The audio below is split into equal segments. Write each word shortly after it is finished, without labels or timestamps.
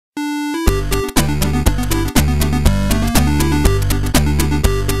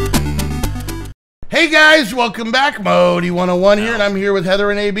Hey guys, welcome back. Modi 101 here, and I'm here with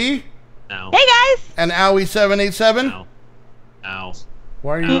Heather and AB. Ow. Hey guys! And Owie787. Ow. Ow.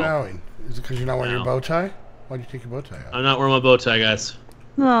 Why are you owing? Is it because you're not wearing your bow tie? Why'd you take your bow tie out? I'm not wearing my bow tie, guys.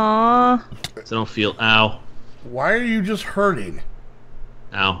 Aww. So I don't feel. Ow. Why are you just hurting?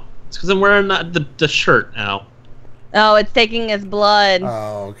 Ow. It's because I'm wearing the shirt. Ow. Oh, it's taking his blood.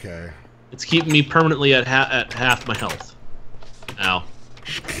 Oh, okay. It's keeping me permanently at half my health. Ow.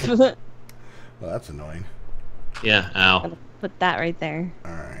 Well, that's annoying. Yeah. Ow. Put that right there.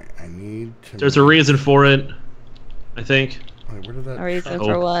 Alright, I need to... There's a reason for it, I think. Wait, where did that... A reason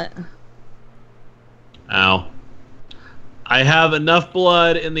for what? Ow. I have enough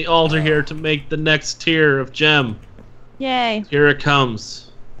blood in the altar here to make the next tier of gem. Yay. Here it comes.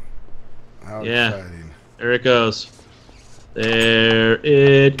 How Yeah. exciting. There it goes. There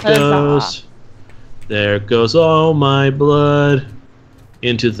it goes. Huzzah. There goes all my blood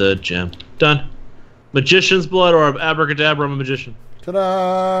into the gem. Done. Magician's blood or abracadabra, I'm a magician.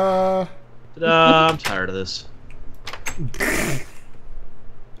 Ta-da! Ta-da! I'm tired of this.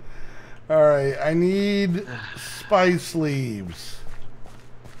 Alright, I need spice leaves.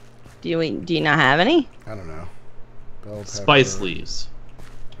 Do you not have any? I don't know. Bell pepper, Spice leaves.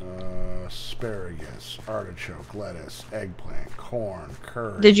 Asparagus, artichoke, lettuce, eggplant, corn,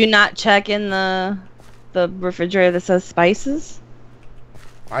 curry. Did you not check in the refrigerator that says spices?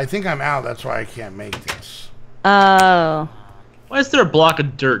 I think I'm out, that's why I can't make this. Oh. Why is there a block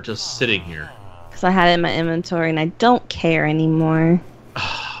of dirt just sitting here? Because I had it in my inventory and I don't care anymore.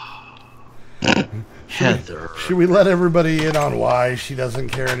 Heather. Should we let everybody in on why she doesn't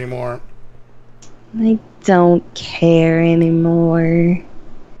care anymore? I don't care anymore.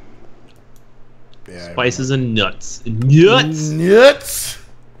 Yeah, Spices and nuts. Nuts! Nuts!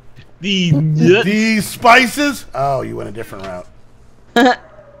 The nuts! These spices? Oh, you went a different route.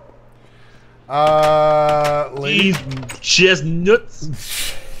 These chestnuts.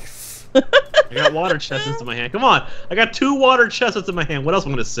 I got water chestnuts in my hand. Come on. I got 2 water chestnuts in my hand. What else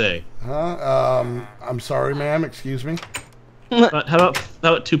am I going to say? Huh? I'm sorry, ma'am. Excuse me. How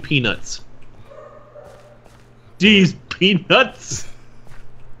about 2 peanuts? These peanuts.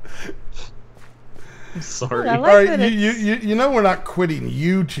 I'm sorry. I All like right, that you know we're not quitting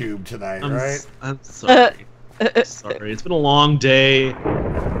YouTube tonight, right? I'm sorry. I'm sorry. It's been a long day.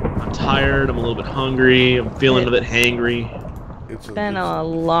 I'm tired. I'm a little bit hungry. I'm feeling a bit hangry. It's been a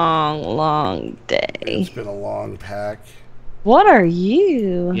long day. It's been a long pack. What are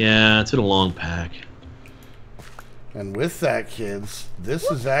you? Yeah, it's been a long pack. And with that, kids, this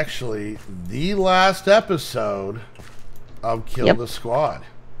is actually the last episode of Kill the Squad.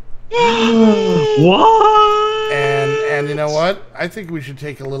 What? And you know what? I think we should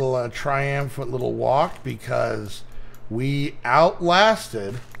take a little triumphant little walk because we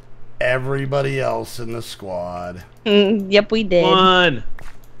outlasted everybody else in the squad. Yep, we did.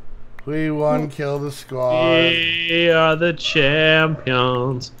 We won Kill the Squad. We are the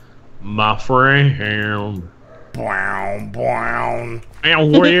champions, my friend. Brown, brown.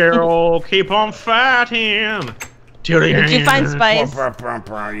 And we'll keep on fighting. Did you find spice?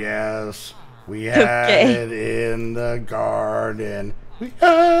 Yes. We had it in the garden. We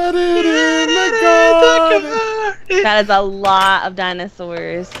had it in the garden. That is a lot of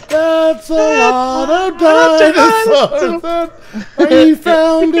dinosaurs. That's a lot of dinosaurs. We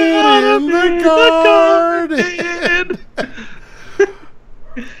found it in the garden.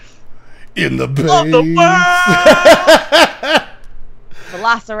 In the base.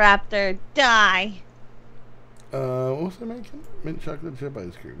 Velociraptor, die. What was I making? Mint chocolate chip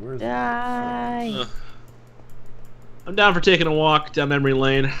ice cream. Where is Die. I'm down for taking a walk down memory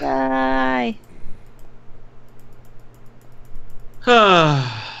lane. Die.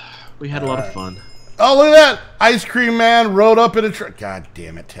 We had a lot of fun. Oh, look at that! Ice cream man rode up in a truck. God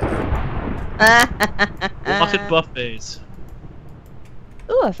damn it, Teddy. Bucket buffets.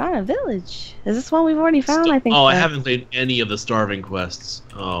 Ooh, I found a village. Is this one we've already found? I think. Oh, so. I haven't played any of the starving quests.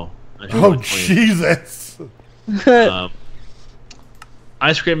 Oh. Oh, Jesus.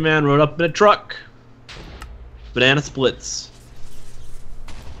 Ice cream man rode up in a truck. Banana splits.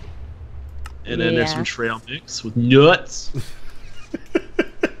 And then there's some trail mix with nuts.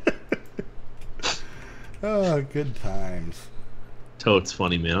 Oh, good times. Toad's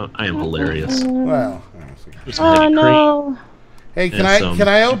funny, man. I am hilarious. Well, oh no. Hey, can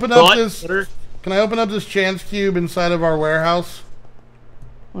I open up this? Can I open up this chance cube inside of our warehouse?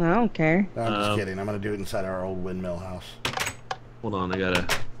 Well, I don't care. No, I'm just kidding. I'm gonna do it inside our old windmill house. Hold on, I gotta.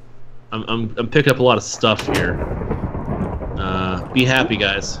 I'm picking up a lot of stuff here. Be happy,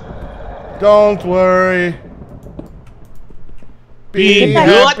 guys. Don't worry. Be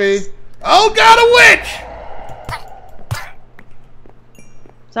happy. Oh, got a witch!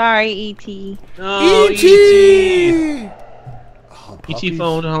 Sorry, E.T. No, E.T. E.T. Oh, E.T.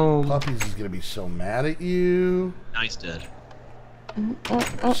 phoned home. Puppies is gonna be so mad at you. Now he's dead.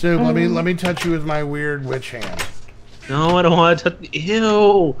 Snoop, let me touch you with my weird witch hand. No, I don't want to touch.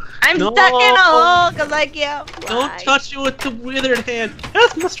 Ew. I'm No. stuck in a hole because I can't fly. Don't touch you with the withered hand.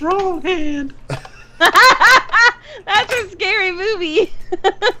 That's my strong hand. That's a scary movie.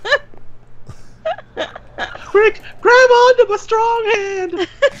 Quick, grab onto my strong hand.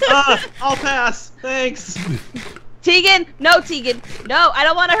 I'll pass. Thanks. Tegan, no, Tegan, no, I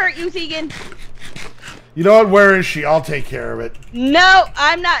don't want to hurt you, Tegan. You know what? Where is she? I'll take care of it. No,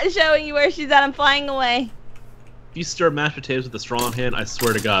 I'm not showing you where she's at. I'm flying away. If you stir mashed potatoes with a strong hand, I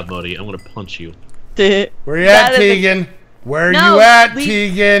swear to God, Modi, I'm gonna punch you. Where you at, Tegan? Where are you at,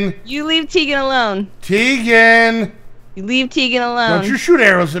 Tegan? You leave Tegan alone. Tegan! You leave Tegan alone. Don't you shoot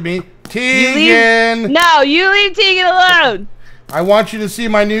arrows at me. Tegan! No, you leave Tegan alone. I want you to see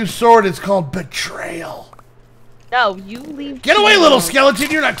my new sword. It's called Betrayal. No, you leave Get Tegan away, little alone.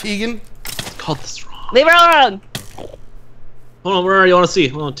 skeleton. You're not Tegan. It's called the strong. Leave her alone. Hold on, where are you? I want to see.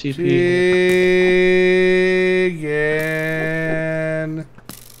 Hold on, TP. Tegan.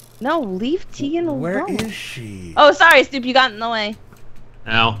 No, leave Tegan alone. Where is she? Oh, sorry, Snoop, you got in the way.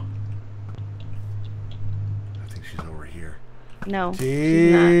 Ow. I think she's over here. No,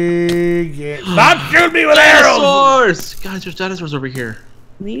 she's not. Tegan. Stop shooting me with arrows! Dinosaurs! Guys, there's dinosaurs over here.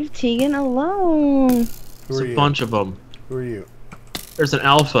 Leave Tegan alone. Who There's are a you? bunch of them. Who are you? There's an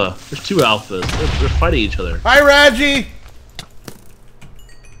alpha. There's two alphas. They're fighting each other. Hi, Raji.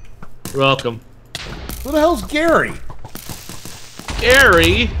 You're welcome. Who the hell's Gary?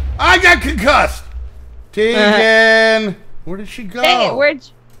 Gary! I got concussed. Tegan. Where did she go? Dang it, where?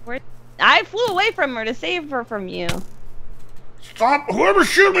 I flew away from her to save her from you. Stop! Whoever's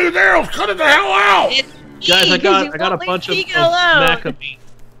shooting me with arrows, cut it the hell out! It's Guys, me, I 'cause you got a won't leave bunch of Tegan alone. maca meat.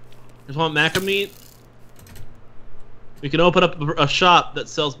 Just want maca meat? We can open up a shop that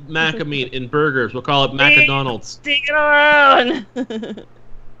sells maca meat in burgers. We'll call it Macadonald's. Tegan alone.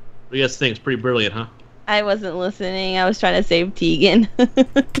 What do you guys think? It's pretty brilliant, huh? I wasn't listening. I was trying to save Tegan.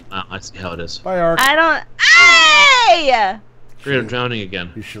 Wow, I see how it is. Bye, Ark. I don't. Hey! Great, I'm drowning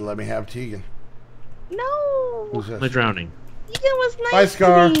again. You should let me have Tegan. No. Who's Am I this? drowning? Tegan was nice Bye,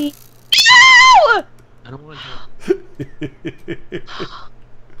 Scar. to me. No! I don't want to.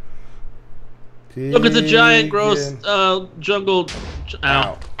 Look at the giant, gross jungle.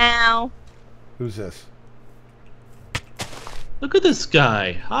 Ow. Ow. Who's this? Look at this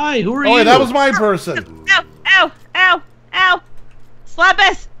guy. Hi, who are Oh, you? wait, that was my person. Ow! Ow! Ow! Ow! Slap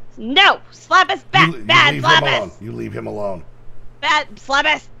us! No! Slap us back! You Bad! leave Slap him us! alone. You leave him alone. Bad! Slap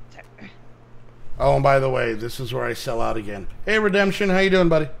us! Oh, and by the way, this is where I sell out again. Hey, Redemption, how you doing,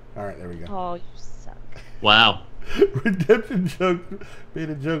 buddy? All right, there we go. Oh, you suck. Wow. Redemption made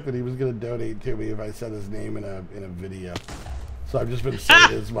a joke that he was going to donate to me if I said his name in a video. So I've just been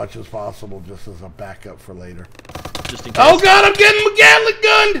saying as much as possible just as a backup for later. Just in case. Oh God, I'm getting McGatling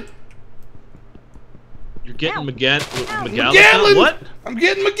gunned! You're getting Ow. McGatling! What? I'm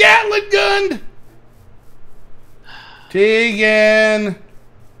getting McGatling gunned! Tegan!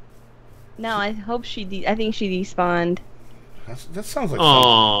 No, I hope she. I think she despawned. That sounds like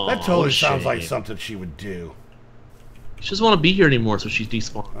Aw, something. That totally shame. sounds like something she would do. She doesn't want to be here anymore, so she's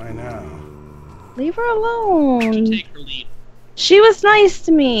despawned. I know. Leave her alone. Take her lead. She was nice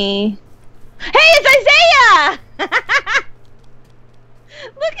to me. Hey, it's Isaiah! Look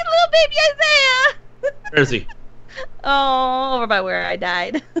at little baby Isaiah! Where is he? Oh, over by where I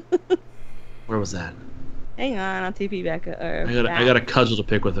died. Where was that? Hang on, I'll TP back. I got a cudgel to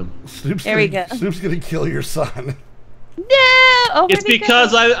pick with him. Snoop's There we gonna, go. Snoop's gonna kill your son. No! Oh, It's where'd he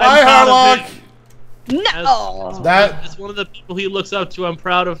because go? I'm Bye, proud of Harlock! him. No! That It's one of the people he looks up to. I'm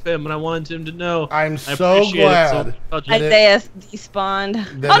proud of him, and I wanted him to know. I'm I so appreciate it glad. much. Isaiah despawned. Oh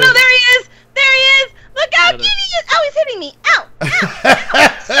that no, it- there he is! There he is! Look out! Yeah, He is! Oh, he's hitting me! Ow! Ow! Ow!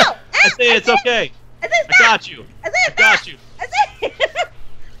 Ow! I say it's okay. Isaiah, I stop! got you. Isaiah, I got stop! you. Isaiah!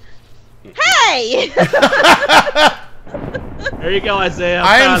 Hey! There you go, Isaiah.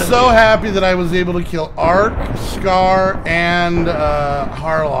 I am proud of so you. happy that I was able to kill Ark, Scar, and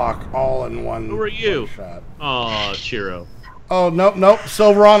Harlock all in one, Who are you? one shot. Aw, Chiro. Oh, nope, nope.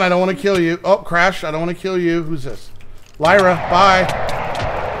 Silveron, I don't want to kill you. Oh, Crash, I don't want to kill you. Who's this? Lyra, bye.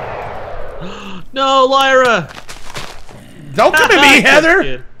 No, Lyra. Don't come at I me, killed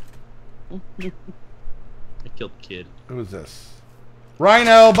Heather. Kid. I killed the kid. Who is this?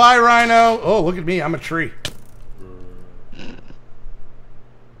 Rhino, bye, Rhino. Oh, look at me. I'm a tree.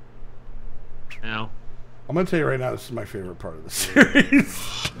 Ow. I'm gonna tell you right now, this is my favorite part of the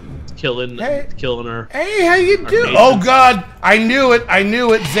series. Killing her. Hey, how you doing? Oh God, I knew it.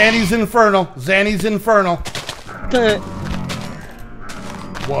 Zanny's Infernal.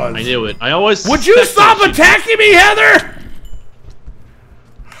 Was. I knew it. I always. Would you stop attacking me, Heather?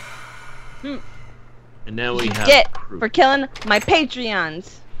 And now we have. Get for killing my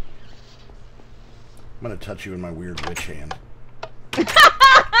Patreons. I'm gonna touch you in my weird witch hand. No!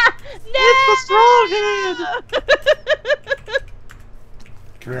 It's the strong hand.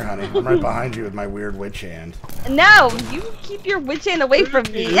 Come here, honey. I'm right behind you with my weird witch hand. No, you keep your witch hand away from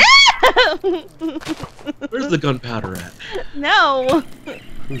me. Where's the gunpowder at? No.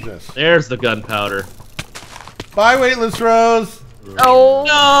 Who's this? There's the gunpowder. Bye, Weightless Rose. Oh.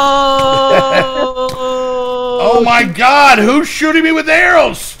 No! Oh my God! Who's shooting me with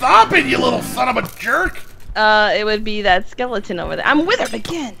arrows? Stop it, you little son of a jerk! It would be that skeleton over there. I'm withered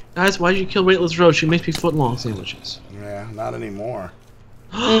again. Guys, why did you kill Weightless Rose? She makes me footlong sandwiches. Yeah, not anymore.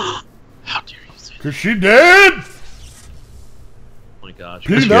 How dare you say that? Cause she dead. Oh my gosh.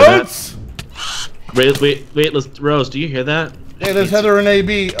 You guys hear that? Peanuts. Weightless Rose, do you hear that? Hey, there's Heather and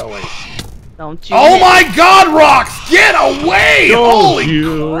AB. Oh wait. Don't you? Oh my God, Rocks! Get away! Don't Holy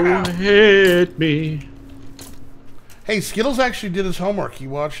you crap! hit me. Hey, Skittles actually did his homework. He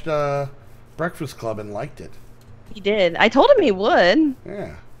watched Breakfast Club and liked it. He did. I told him he would.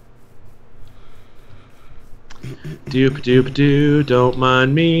 Yeah. Doop doop doo, don't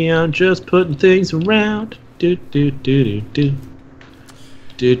mind me, I'm just putting things around. Do do do do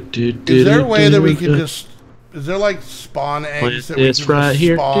do. Is there a way that we can just? Is there like spawn eggs that we can right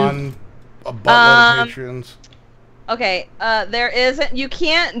here, spawn a buttload of patrons? Okay. There isn't. You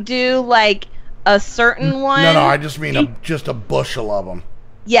can't do like a certain one. No, I just mean just a bushel of them.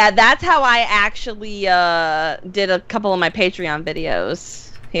 Yeah, that's how I actually did a couple of my Patreon videos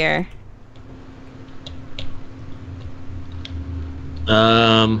here.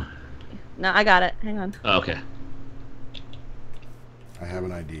 No, I got it. Hang on. Oh, okay. I have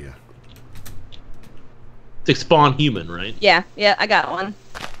an idea. To spawn human, right? Yeah, I got one.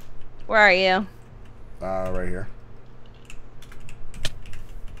 Where are you? Right here.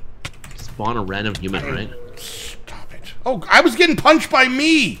 Spawn a random human, right? Stop it. Oh, I was getting punched by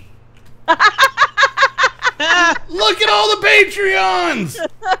me! Look at all the Patreons!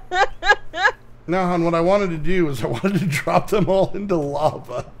 No, hon, what I wanted to do is I wanted to drop them all into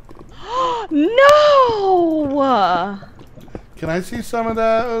lava. No! Can I see some of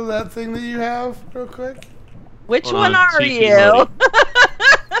that thing that you have real quick? Which Hold one on, are Tiki you? Lodi.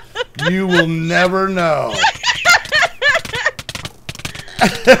 You will never know.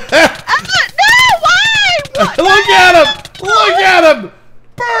 No, why? Look at him! Look at him!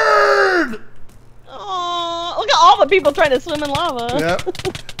 Bird! Oh, look at all the people trying to swim in lava.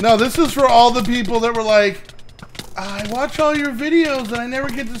 Yep. No, this is for all the people that were like, I watch all your videos and I never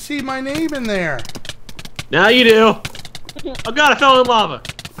get to see my name in there. Now you do. Oh god, I fell in lava.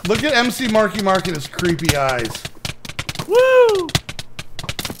 Look at MC Marky Mark and his creepy eyes. Woo!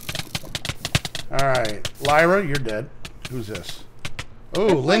 Alright. Lyra, you're dead. Who's this? Oh,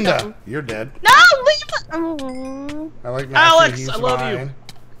 Linda, you're dead. No, leave it. Oh. I like Matthew, Alex, he's I love mine. you.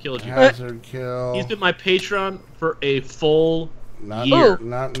 Killed you. Hazard kill. He's been my patron for a full Not, year.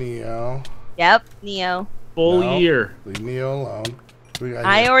 not Neo. Yep, Neo. Full No. year. Leave Neo alone. We got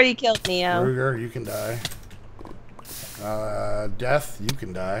I you. already killed Neo. Ruger, you can die. Death, you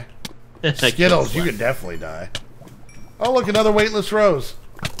can die. I Skittles, you killed can definitely die. Oh, look, another weightless rose.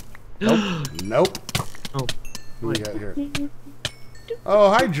 Nope. Nope. Oh, Who we got here?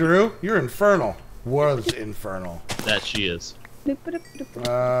 Oh, hi, Drew. You're infernal. Was infernal. that she is.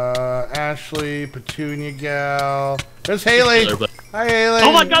 Ashley, Petunia Gal. There's Haley. Killer, but- Hi, Haley.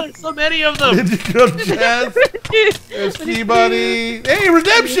 Oh my god, there's so many of them! Jess. There's T-Buddy. Hey,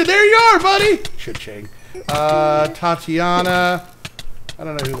 Redemption, there you are, buddy. Cha-ching. Tatiana. I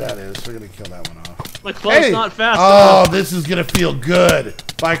don't know who that is. We're going to kill that one off. My clock's not fast Oh, enough. this is going to feel good.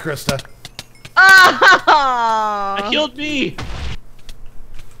 Bye, Krista. Oh. It killed me!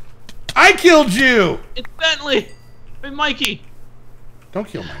 I killed you. It's Bentley! Hey, Mikey! Don't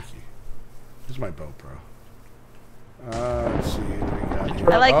kill Mikey. This is my boat, bro. Let's see. What we got here?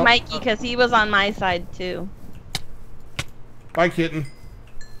 I like Oh, Mikey because he was on my side too. Bye, kitten.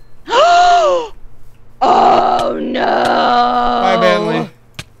 Oh no! Bye, Bentley.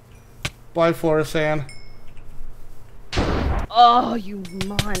 Bye, Florisan. Oh, you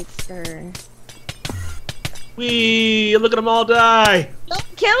monster! Wee! Look at them all die!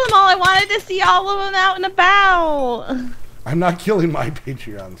 Don't kill them all. I wanted to see all of them out and about. I'm not killing my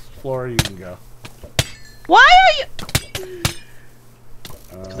Patreons. Flora, you can go. Why are you?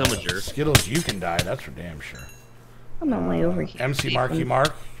 Because I'm a jerk. Skittles, you can die. That's for damn sure. I'm on my way over here. MC Marky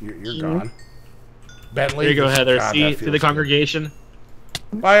Mark, you're gone. Bentley. There you go, Heather. God, See the congregation.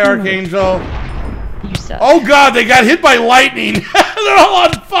 Good. Bye, Archangel. You suck. Oh God, they got hit by lightning. They're all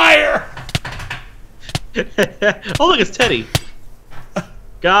on fire. Oh, look, it's Teddy.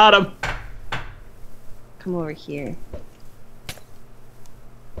 Got him. Come over here.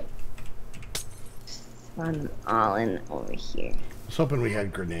 Spawn them all in over here. I was hoping we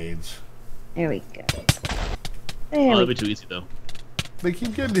had grenades. There we go. Oh, There that'd we be too easy, though. They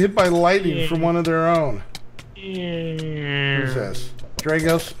keep getting hit by lightning from one of their own. Who's Who's this?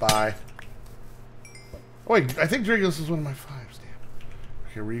 Dragos? Bye. Oh, wait, I think Dragos is one of my 5s.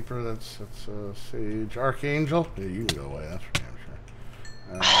 Damn. Okay, Reaper, that's Sage. Archangel? Yeah, you can go away, that's for damn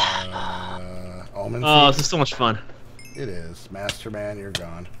sure. Omen. Oh, this is so much fun. It is. Masterman, you're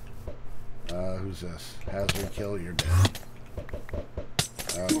gone. Who's this? Hazard Kill, you're dead.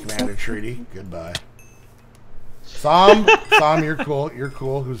 Commander Treaty, goodbye. Thom, you're cool. You're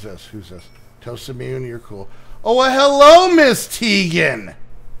cool. Who's this? Who's this? Toast Immune, you're cool. Oh, well, hello, Miss Tegan.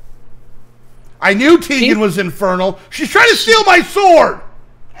 I knew Tegan was infernal. She's trying to steal my sword.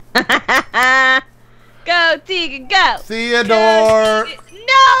 Go, Tegan, go. Theodore. Go, Tegan.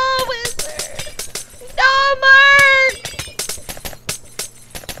 No, Wizard. No, Mark.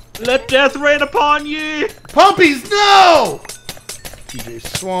 Let death rain upon ye. Puppies, no. TJ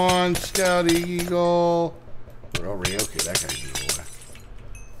Swan, Scout Eagle. Oh, Ryoku, that guy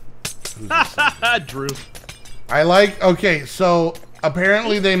blew away. Drew. I like, okay, so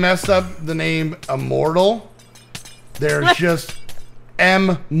apparently they messed up the name Immortal. There's just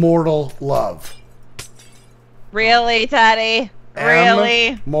M-Mortal Love. Really, Teddy?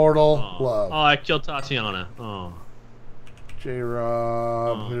 Really? Mortal Oh. Love. Oh, I killed Tatiana. Oh.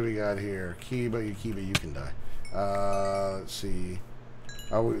 J-Rob, who do we got here? Kiba, you can die. Let's see.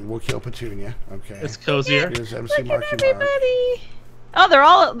 Oh, we'll kill Petunia. Okay. It's cozier. Here's MC Look Marky at Mark. everybody.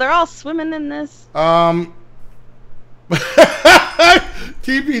 Oh, they're all swimming in this.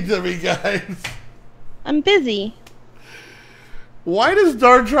 TP to me, guys. I'm busy. Why does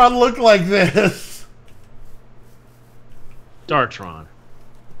Dartron look like this? Dartron.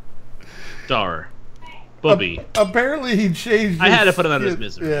 Dar. Bubby. Apparently he changed I had to his put him out of his skin.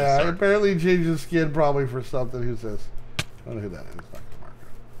 misery. Yeah, Sorry. apparently he changed his skin probably for something. Who's this? I don't know who that is.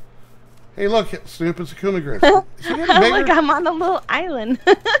 Hey, look, Snoop is a Kumagriff. Is he getting bigger? Look, I'm on a little island.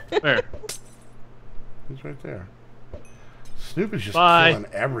 Where? He's right there. Snoop is just Bye. killing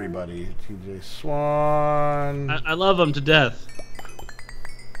everybody. TJ Swan. I love him to death.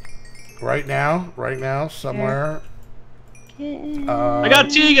 Right now, somewhere. I got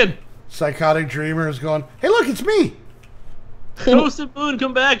Tegan. Psychotic Dreamer is going, hey, look, it's me. Toasted Moon,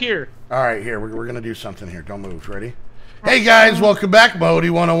 come back here. All right, here, we're going to do something here. Don't move. Ready? Hey, guys, welcome back. Bodie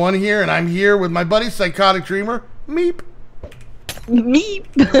 101 here, and I'm here with my buddy, Psychotic Dreamer. Meep. Meep.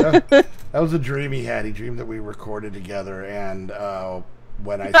 That was a dream he had. He dreamed that we recorded together, and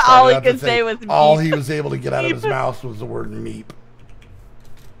when I All started he out could the say thing, was all meep. he was able to get out of his mouth was the word meep.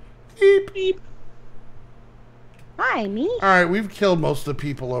 Meep. Beep. Hi, me. All right, we've killed most of the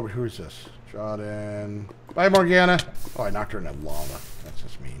people over. Who is this? Jordan. Bye, Morgana. Oh, I knocked her in the lava. That's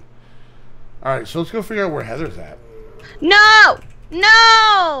just mean. All right, so let's go figure out where Heather's at. No!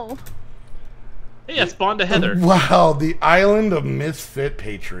 No! Hey, I spawned a Heather. Wow, the island of misfit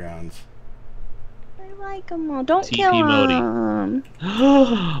Patreons. I like them all. Don't TP kill Modi. them.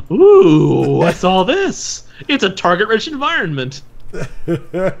 Ooh, what's all this? It's a target-rich environment.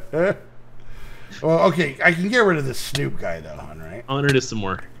 Well, okay, I can get rid of this Snoop guy, though, hon, right? I'm gonna do some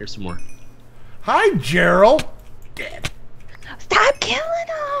more. Here's some more. Hi, Gerald. Dead. Stop killing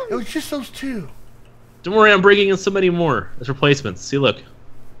It them! was just those two. Don't worry, I'm bringing in so many more as replacements. See, look.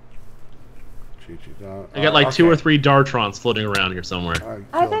 I got like 2 or 3 Dartrons floating around here somewhere.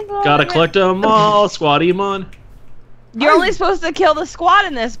 I think Gotta collect them all, Squadimon. You're only supposed to kill the squad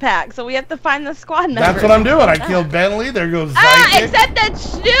in this pack, so we have to find the squad members. That's what I'm doing. I killed Bentley. There goes Ah, Zyke. except that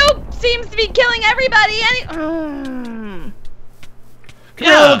Snoop seems to be killing everybody. Come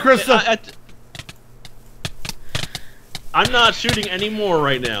here, little Krista. I'm not shooting anymore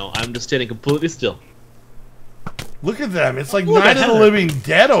right now. I'm just standing completely still. Look at them. It's like Look Night at of the Heather. Living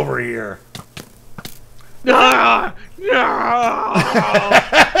Dead over here. Ah! No!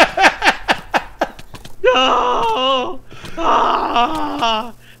 No!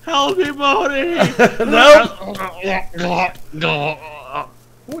 Ah! Help me, Modi! Nope.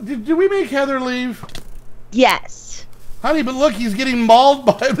 Did we make Heather leave? Yes. Honey, but look, he's getting mauled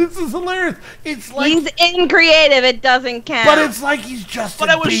by... This is hilarious. It's like... He's in creative. It doesn't count. But it's like he's just But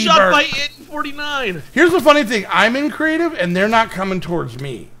a I was beaver. shot by it. 249. Here's the funny thing. I'm in creative, and they're not coming towards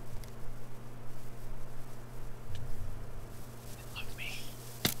me. They love me.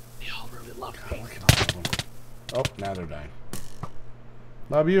 They all really love me. Look at all of them. Oh, now they're dying.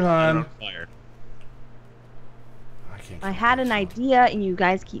 Love you, They're hon. on fire. I had an idea, and you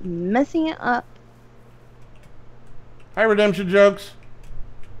guys keep messing it up. Hi, Redemption Jokes.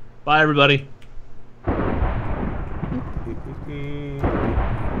 Bye, everybody.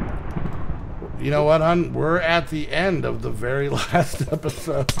 You know what, hon? We're at the end of the very last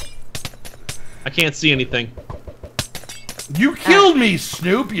episode. I can't see anything. You killed me,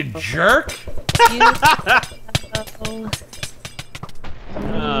 Snoop, you jerk! You gotta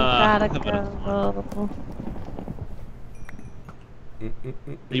go. Are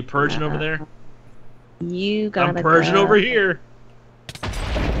you purging over there? You gotta I'm purging go. over here.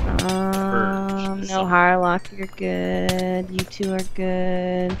 No, Harlock, you're good. You two are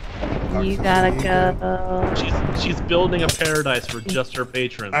good. You gotta go. She's building a paradise for just her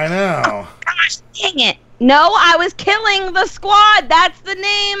patrons. I know. Gosh, dang it! No, I was killing the squad. That's the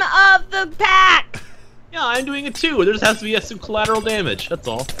name of the pack. Yeah, I'm doing it too. There just has to be some collateral damage. That's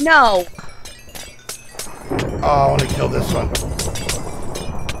all. No. Oh, I want to kill this one.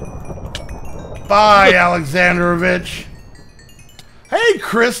 Bye, Alexandrovich. Hey,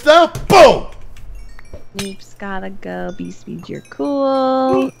 Krista. Boom. Snoop's gotta go. B-Speed, you're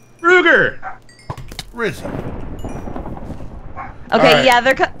cool. Ruger! Rizzy. Okay, right. yeah,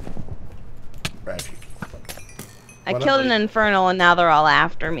 they're. Reggie. I What killed up? an infernal, and now they're all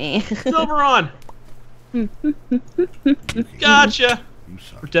after me. Silver on! Gotcha! You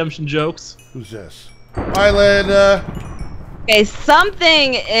suck. Redemption jokes. Who's this? Violet. Okay,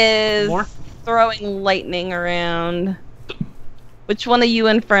 something is More? throwing lightning around. Which one of you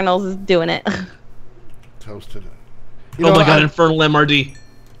infernals is doing it? Toasted. Oh my god, Infernal MRD.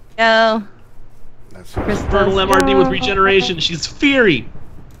 Go. That's Infernal MRD with regeneration. She's fiery.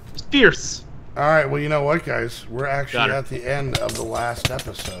 She's fierce. All right. Well, you know what, guys? We're actually Got her. at the end of the last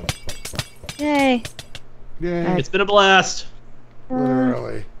episode. Yay. Yay! It's been a blast.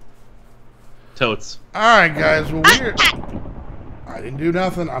 Literally. Totes. All right, guys. Well, we're. I didn't do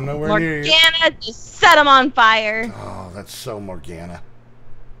nothing. I'm nowhere near you. Morgana, just set them on fire. Oh, that's so Morgana.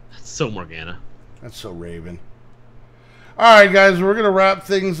 That's so Morgana. That's so Raven. All right, guys, we're going to wrap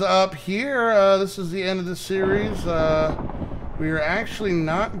things up here. This is the end of the series. We are actually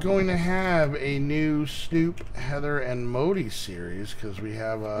not going to have a new Snoop, Heather, and Modi series because we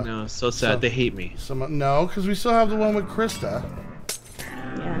have... No, so sad. They hate me. No, because we still have the one with Krista.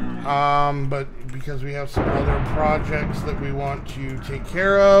 Yeah. But because we have some other projects that we want to take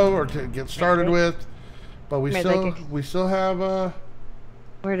care of or to get started with. But we still have...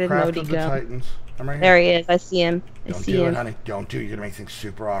 Where did Craft Modi of the go? Titans. I'm right here. There he is. I see him. Don't do it, honey. Don't do it. You're going to make things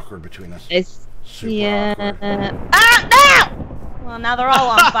super awkward between us. Super awkward. Ah, no! Well, now they're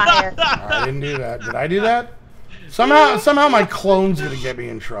all on fire. I didn't do that. Did I do that? Somehow my clone's going to get me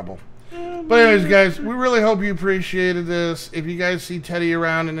in trouble. But anyways, guys, we really hope you appreciated this. If you guys see Teddy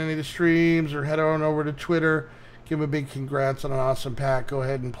around in any of the streams or head on over to Twitter, give him a big congrats on an awesome pack. Go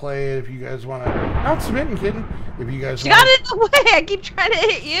ahead and play it if you guys want to. Not submitting, kidding. If you guys Got it in the way. I keep trying to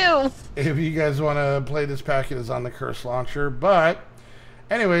hit you. If you guys want to play this pack, it is on the Curse Launcher. But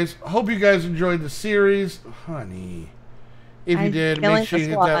anyways, hope you guys enjoyed the series. Honey. If you did, make sure you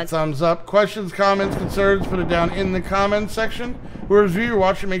hit that thumbs up. Questions, comments, concerns, put it down in the comments section. Whereas you're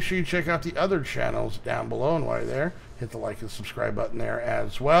watching, make sure you check out the other channels down below. And while you're there, hit the like and subscribe button there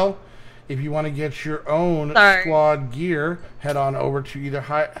as well. If you want to get your own squad gear, head on over to either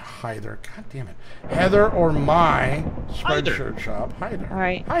Heather or my Spreadshirt shop. Hi there. All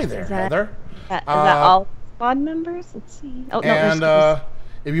right. Hi there, Heather. Is that all squad members? Let's see. Oh, and no,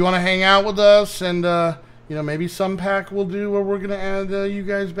 if you want to hang out with us and you know, maybe some pack we'll do where we're going to add you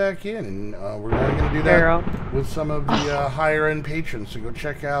guys back in. And we're only going to do that with some of the higher end patrons. So go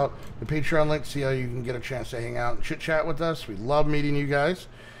check out the Patreon link, see how you can get a chance to hang out and chit chat with us. We love meeting you guys.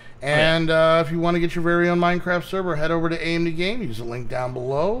 And if you want to get your very own Minecraft server, head over to Aim the Game. Use the link down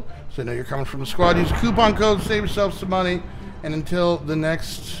below so you know you're coming from the squad. Use a coupon code, save yourself some money. And until the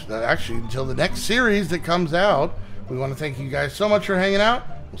next, until the next series that comes out, we want to thank you guys so much for hanging out.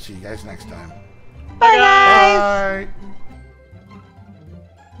 We'll see you guys next time. Bye, guys. Bye.